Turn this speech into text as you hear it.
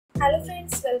Hello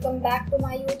friends, welcome back to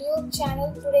my YouTube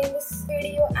channel. Today in this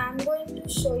video, I am going to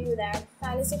show you that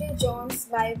Felicity Jones'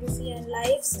 biography and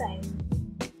lifestyle.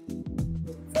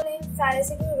 Full name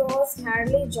Felicity Rose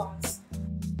Hadley Jones.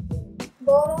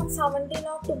 Born on 17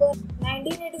 October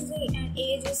 1983 and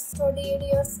age is 38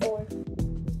 years old.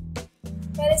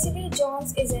 Felicity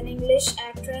Jones is an English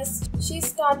actress. She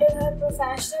started her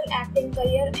professional acting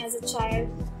career as a child,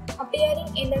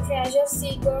 appearing in The Treasure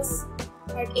Seekers.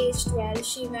 At age 12,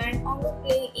 she went on to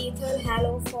play Ethel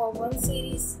Hallow for one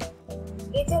series.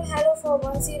 Ethel Hallow for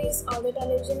one series of the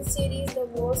television series The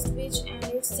Worst Witch and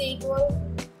its sequel,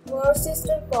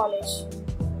 Worcester College.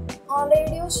 On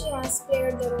radio, she has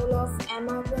played the role of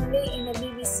Emma Grundy in the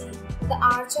BBC The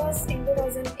Archers in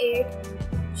 2008.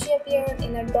 She appeared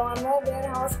in a Donner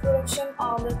Warehouse production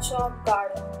of The Chalk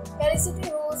Garden.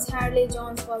 Felicity Rose Hadley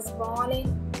Jones was born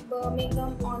in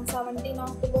Birmingham on 17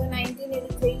 October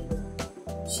 1983.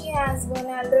 She has one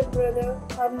elder brother.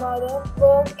 Her mother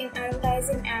worked in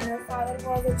advertising and her father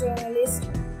was a journalist.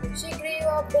 She grew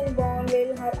up in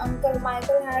Bourneville. Her uncle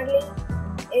Michael Hadley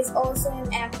is also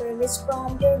an actor, which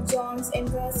prompted John's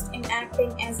interest in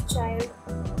acting as a child.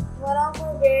 One of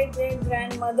her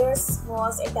great-great-grandmothers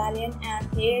was Italian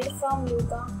and hailed from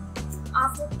Lucca.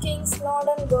 After King's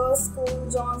London Girls' School,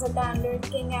 Jones attended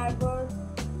King Edward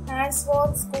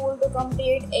Handsworth School to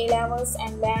complete A-levels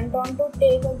and went on to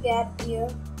take a gap year.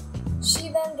 She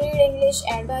then read English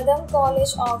at Bethel College,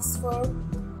 Oxford.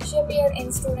 She appeared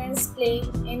in students' play,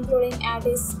 including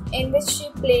Attis, in which she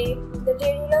played the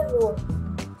titular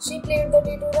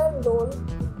role.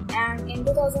 And in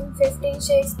 2015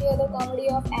 Shakespeare The Comedy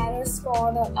of Errors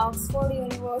for the Oxford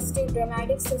University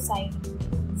Dramatic Society.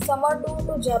 Summer tour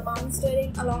to Japan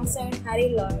starring alongside Harry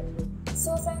Lloyd.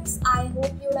 So friends, I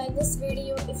hope you like this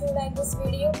video. If you like this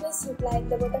video, please hit like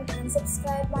the button and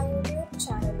subscribe my YouTube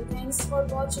channel. Thanks for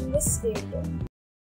watching this video.